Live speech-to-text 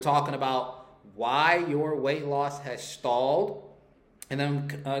talking about why your weight loss has stalled, and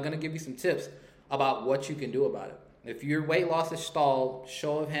then I'm going to give you some tips about what you can do about it. If your weight loss is stalled,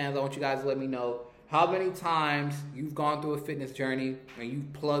 show of hands, I want you guys to let me know how many times you've gone through a fitness journey and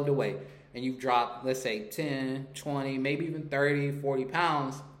you've plugged away and you've dropped, let's say, 10, 20, maybe even 30, 40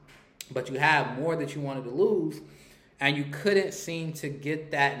 pounds, but you have more that you wanted to lose and you couldn't seem to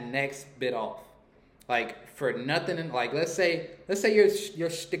get that next bit off. Like for nothing, like let's say your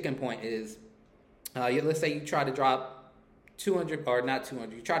sticking point is, let's say you try to drop 200, or not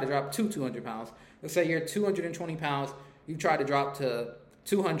 200, you try to drop to 200 pounds. Let's say you're 220 pounds, you try to drop to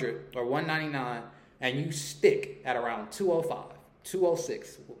 200 or 199, and you stick at around 205,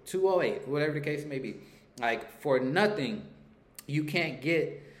 206, 208, whatever the case may be. Like for nothing, you can't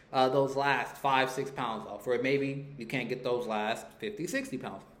get those last 5-6 pounds off, or maybe you can't get those last 50-60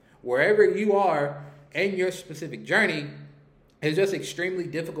 pounds. Wherever you are in your specific journey, it's just extremely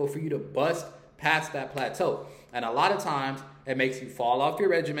difficult for you to bust past that plateau. And a lot of times, it makes you fall off your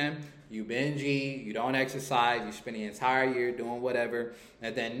regimen, you binge eat, you don't exercise, you spend the entire year doing whatever,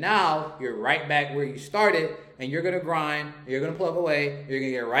 and then now you're right back where you started, and you're going to grind, you're going to plug away, you're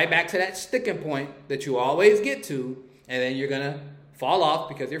going to get right back to that sticking point that you always get to, and then you're going to fall off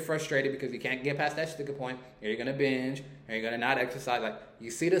because you're frustrated because you can't get past that sticking point, and you're going to binge, and you're going to not exercise. Like,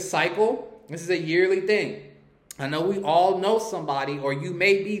 you see the cycle? This is a yearly thing. I know we all know somebody, or you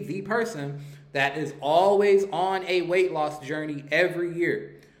may be the person that is always on a weight loss journey every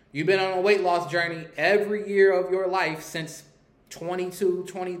year. You've been on a weight loss journey every year of your life since 22,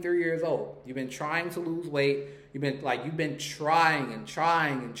 23 years old. You've been trying to lose weight. You've been trying and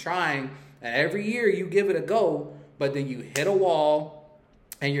trying and trying. And every year you give it a go, but then you hit a wall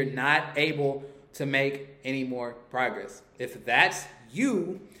and you're not able to make any more progress. If that's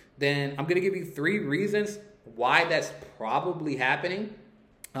you, then I'm going to give you 3 reasons why that's probably happening,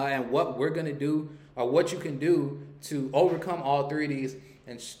 and what we're going to do, or what you can do to overcome all 3 of these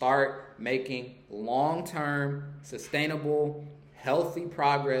and start making long-term, sustainable, healthy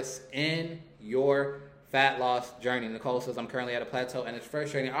progress in your fat loss journey. Nicole says, I'm currently at a plateau and it's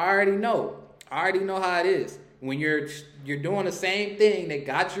frustrating. I already know how it is. When you're doing the same thing that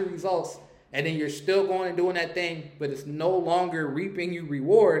got you results, and then you're still going and doing that thing, but it's no longer reaping you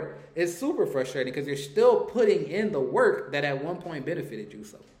reward, it's super frustrating because you're still putting in the work that at one point benefited you.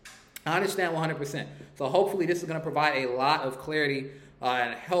 So I understand 100%. So hopefully this is going to provide a lot of clarity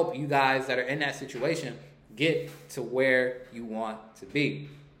and help you guys that are in that situation get to where you want to be.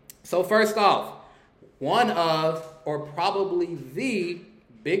 So first off, one of, or probably the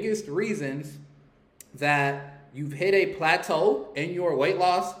biggest reasons that you've hit a plateau in your weight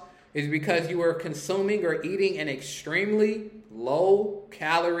loss is because you are consuming or eating an extremely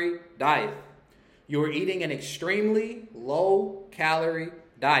low-calorie diet. You are eating an extremely low-calorie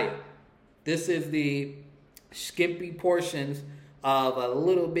diet. This is the skimpy portions of a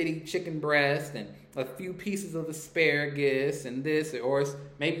little bitty chicken breast and a few pieces of asparagus and this, or it's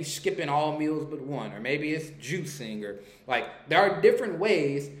maybe skipping all meals but one, or maybe it's juicing, or like there are different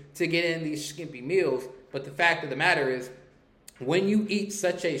ways to get in these skimpy meals, but the fact of the matter is, when you eat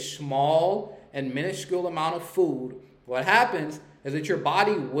such a small and minuscule amount of food, what happens is that your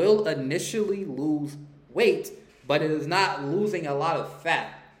body will initially lose weight, but it is not losing a lot of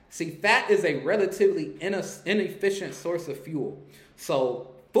fat. See, fat is a relatively inefficient source of fuel.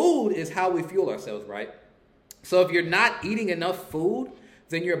 So food is how we fuel ourselves, right? So if you're not eating enough food,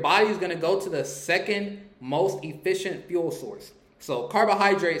 then your body is going to go to the second most efficient fuel source. So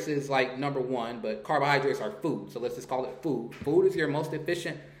carbohydrates is like number 1, but carbohydrates are food. So let's just call it food. Food is your most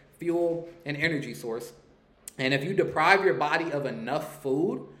efficient fuel and energy source. And if you deprive your body of enough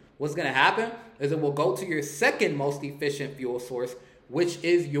food, what's going to happen is it will go to your second most efficient fuel source, which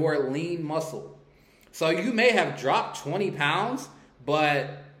is your lean muscle. So you may have dropped 20 pounds,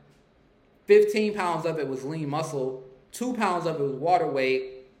 but 15 pounds of it was lean muscle, 2 pounds of it was water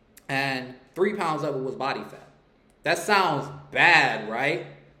weight, and 3 pounds of it was body fat. That sounds bad, right?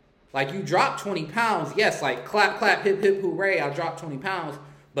 Like you dropped 20 pounds. Yes, like clap, clap, hip, hip, hooray, I dropped 20 pounds.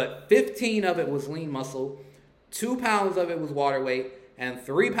 But 15 of it was lean muscle, 2 pounds of it was water weight, and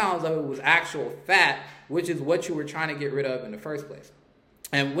 3 pounds of it was actual fat, which is what you were trying to get rid of in the first place.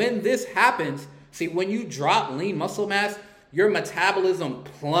 And when this happens, see, when you drop lean muscle mass, your metabolism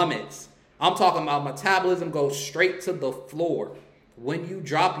plummets. I'm talking about metabolism goes straight to the floor when you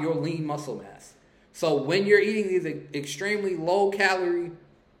drop your lean muscle mass. So when you're eating these extremely low-calorie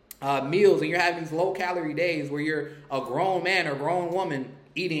meals and you're having these low-calorie days where you're a grown man or grown woman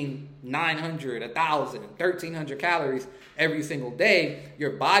eating 900, 1,000, 1,300 calories every single day,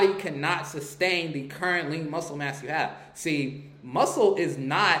 your body cannot sustain the current lean muscle mass you have. See, muscle is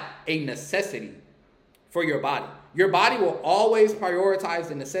not a necessity for your body. Your body will always prioritize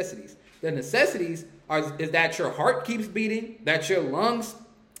the necessities. The necessities is that your heart keeps beating, that your lungs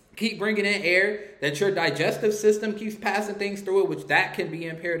keep bringing in air, that your digestive system keeps passing things through it, which that can be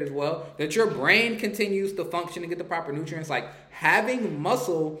impaired as well, that your brain continues to function and get the proper nutrients. Like, having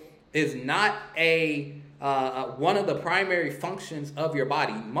muscle is not one of the primary functions of your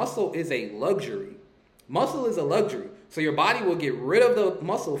body. Muscle is a luxury. Muscle is a luxury. So your body will get rid of the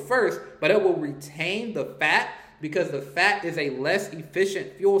muscle first, but it will retain the fat because the fat is a less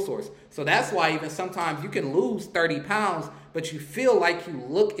efficient fuel source. So that's why even sometimes you can lose 30 pounds, but you feel like you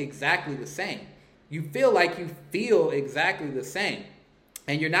look exactly the same. You feel like you feel exactly the same.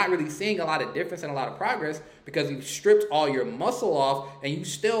 And you're not really seeing a lot of difference and a lot of progress because you've stripped all your muscle off and you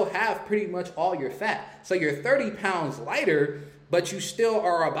still have pretty much all your fat. So you're 30 pounds lighter, but you still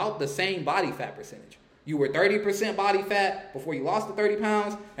are about the same body fat percentage. You were 30% body fat before you lost the 30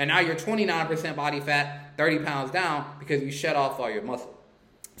 pounds, and now you're 29% body fat, 30 pounds down because you shed off all your muscle.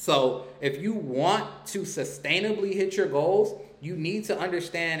 So if you want to sustainably hit your goals, you need to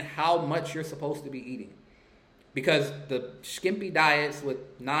understand how much you're supposed to be eating. Because the skimpy diets with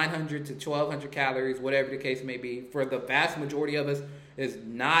 900 to 1,200 calories, whatever the case may be, for the vast majority of us is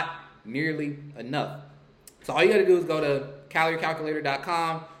not nearly enough. So all you got to do is go to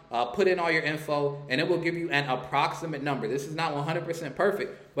caloriecalculator.com, put in all your info, and it will give you an approximate number. This is not 100%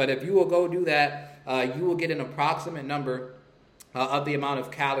 perfect, but if you will go do that, you will get an approximate number of the amount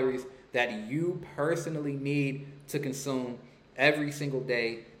of calories that you personally need to consume every single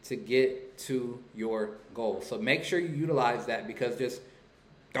day to get to your goal. So make sure you utilize that, because just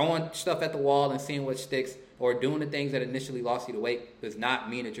throwing stuff at the wall and seeing what sticks or doing the things that initially lost you the weight does not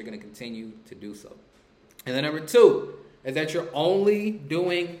mean that you're going to continue to do so. And then number 2 is that you're only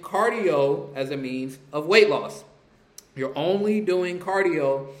doing cardio as a means of weight loss. You're only doing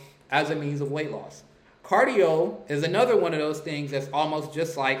cardio as a means of weight loss. Cardio is another one of those things that's almost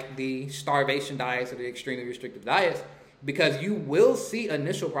just like the starvation diets or the extremely restrictive diets, because you will see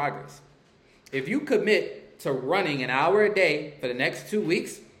initial progress. If you commit to running an hour a day for the next 2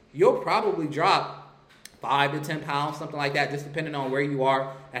 weeks, you'll probably drop 5 to 10 pounds, something like that, just depending on where you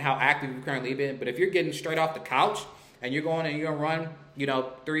are and how active you've currently been. But if you're getting straight off the couch and you're going and you're going to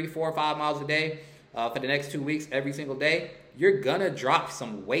run, 3, 4, 5 miles a day for the next 2 weeks every single day, you're going to drop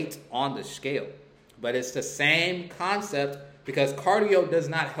some weight on the scale. But it's the same concept, because cardio does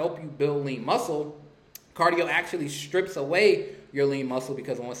not help you build lean muscle. Cardio actually strips away your lean muscle,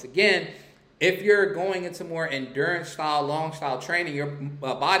 because once again, if you're going into more endurance style, long style training, your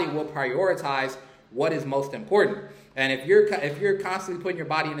body will prioritize what is most important. And if you're constantly putting your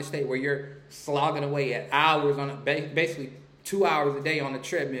body in a state where you're slogging away at hours on basically 2 hours a day on the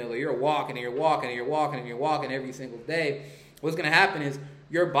treadmill, or you're walking and you're walking and you're walking and you're walking every single day, what's going to happen is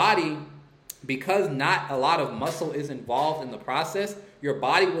your body, because not a lot of muscle is involved in the process, your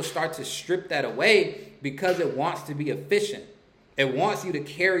body will start to strip that away because it wants to be efficient. It wants you to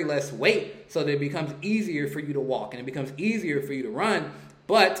carry less weight so that it becomes easier for you to walk and it becomes easier for you to run,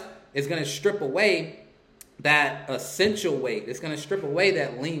 but it's going to strip away that essential weight. It's going to strip away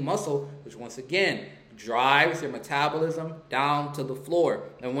that lean muscle, which once again drives your metabolism down to the floor.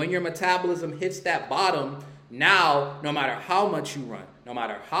 And when your metabolism hits that bottom, now no matter how much you run, no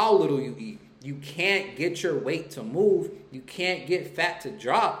matter how little you eat, you can't get your weight to move. You can't get fat to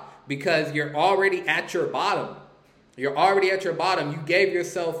drop because you're already at your bottom. You're already at your bottom. You gave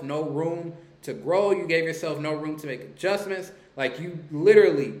yourself no room to grow. You gave yourself no room to make adjustments. Like, you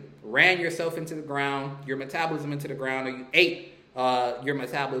literally ran yourself into the ground, your metabolism into the ground, or you ate your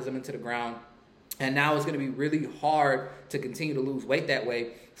metabolism into the ground. And now it's going to be really hard to continue to lose weight that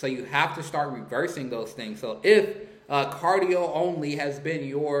way. So you have to start reversing those things. So if cardio only has been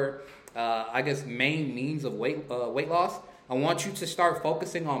your, main means of weight loss, I want you to start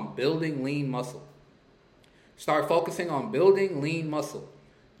focusing on building lean muscle. Start focusing on building lean muscle.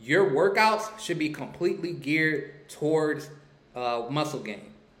 Your workouts should be completely geared towards muscle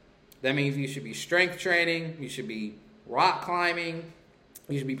gain. That means you should be strength training, you should be rock climbing,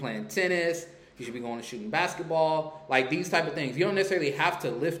 you should be playing tennis, you should be going to shooting basketball, like these type of things. You don't necessarily have to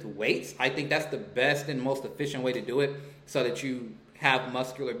lift weights. I think that's the best and most efficient way to do it, so that you have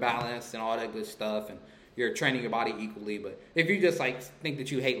muscular balance and all that good stuff, and you're training your body equally. But if you just think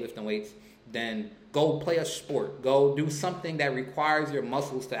that you hate lifting weights, then go play a sport. Go do something that requires your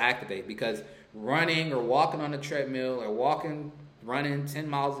muscles to activate, because running or walking on a treadmill or running 10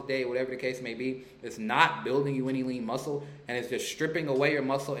 miles a day, whatever the case may be, it's not building you any lean muscle, and it's just stripping away your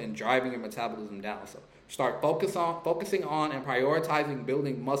muscle and driving your metabolism down. So start focusing on and prioritizing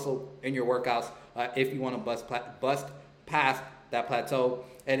building muscle in your workouts if you want to bust past that plateau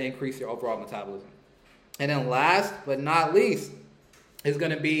and increase your overall metabolism. And then last but not least is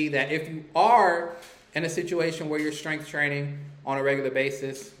going to be that if you are in a situation where you're strength training on a regular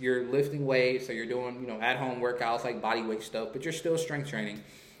basis, you're lifting weights, or you're doing, at-home workouts like body weight stuff, but you're still strength training,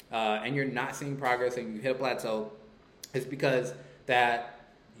 and you're not seeing progress and you hit a plateau, it's because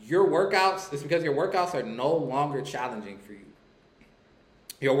your workouts are no longer challenging for you.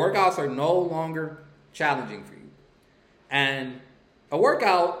 Your workouts are no longer challenging for you. And a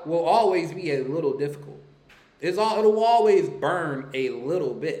workout will always be a little difficult. It'll always burn a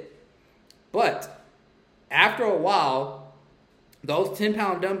little bit. But after a while, those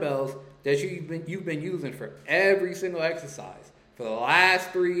 10-pound dumbbells that you've been using for every single exercise for the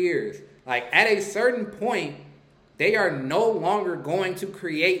last 3 years, like at a certain point, they are no longer going to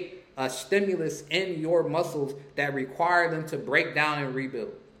create a stimulus in your muscles that require them to break down and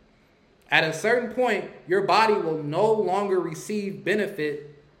rebuild. At a certain point, your body will no longer receive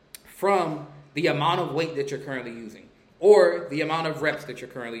benefit from the amount of weight that you're currently using, or the amount of reps that you're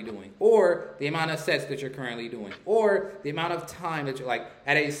currently doing, or the amount of sets that you're currently doing, or the amount of time that you're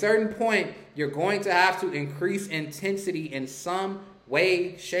at a certain point, you're going to have to increase intensity in some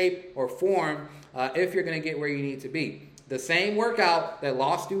way, shape, or form if you're going to get where you need to be. The same workout that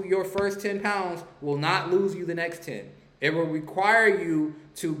lost you your first 10 pounds will not lose you the next 10. It will require you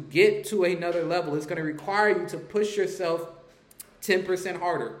to get to another level. It's going to require you to push yourself 10%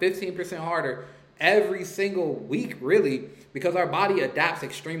 harder, 15% harder every single week, really, because our body adapts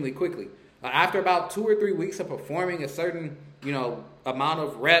extremely quickly. After about 2 or 3 weeks of performing a certain, amount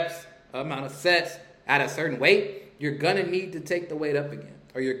of reps, amount of sets at a certain weight, you're going to need to take the weight up again,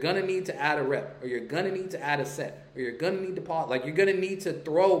 or you're going to need to add a rep, or you're going to need to add a set, or you're going to need to pause. You're going to need to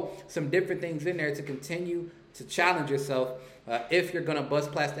throw some different things in there to continue to challenge yourself if you're going to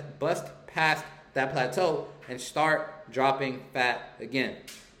bust past that plateau and start dropping fat again.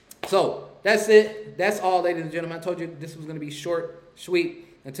 So that's it. That's all, ladies and gentlemen. I told you this was going to be short, sweet,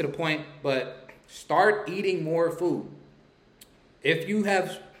 and to the point, but start eating more food. If you're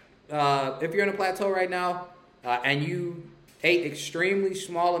in a plateau right now and you ate extremely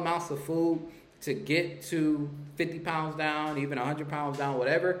small amounts of food to get to 50 pounds down, even 100 pounds down,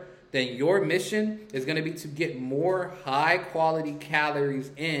 whatever, then your mission is going to be to get more high quality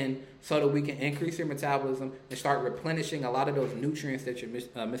calories in so that we can increase your metabolism and start replenishing a lot of those nutrients that you're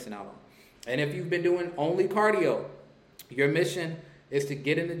missing out on. And if you've been doing only cardio, your mission is to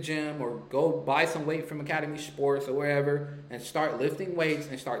get in the gym or go buy some weight from Academy Sports or wherever and start lifting weights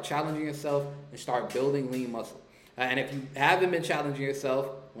and start challenging yourself and start building lean muscle. And if you haven't been challenging yourself,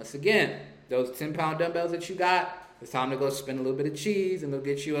 once again, those 10-pound dumbbells that you got, it's time to go spend a little bit of cheese and go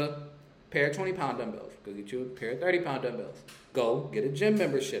get you a pair of 20-pound dumbbells. Go get you a pair of 30-pound dumbbells. Go get a gym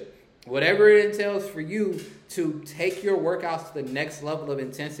membership. Whatever it entails for you to take your workouts to the next level of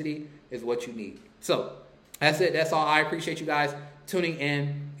intensity is what you need. So that's it. That's all. I appreciate you guys tuning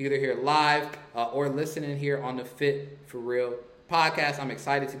in, either here live or listening here on the Fit for Real podcast. I'm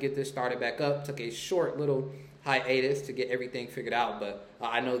excited to get this started back up. Took a short little hiatus to get everything figured out, but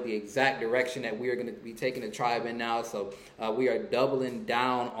I know the exact direction that we are going to be taking the tribe in now, so we are doubling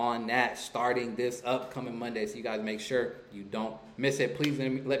down on that starting this upcoming Monday, so you guys make sure you don't miss it. Please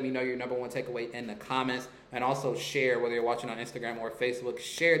let me know your number one takeaway in the comments, and also share, whether you're watching on Instagram or Facebook,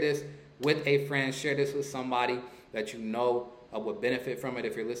 share this with a friend, share this with somebody that you know would benefit from it.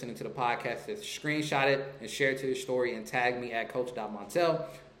 If you're listening to the podcast, just screenshot it and share it to your story and tag me at coach.montel,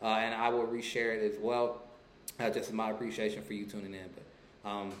 and I will reshare it as well. Just as my appreciation for you tuning in.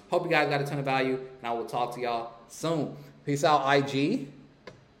 But hope you guys got a ton of value, and I will talk to y'all soon. Peace out, IG.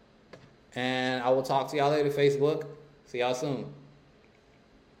 And I will talk to y'all later, Facebook. See y'all soon.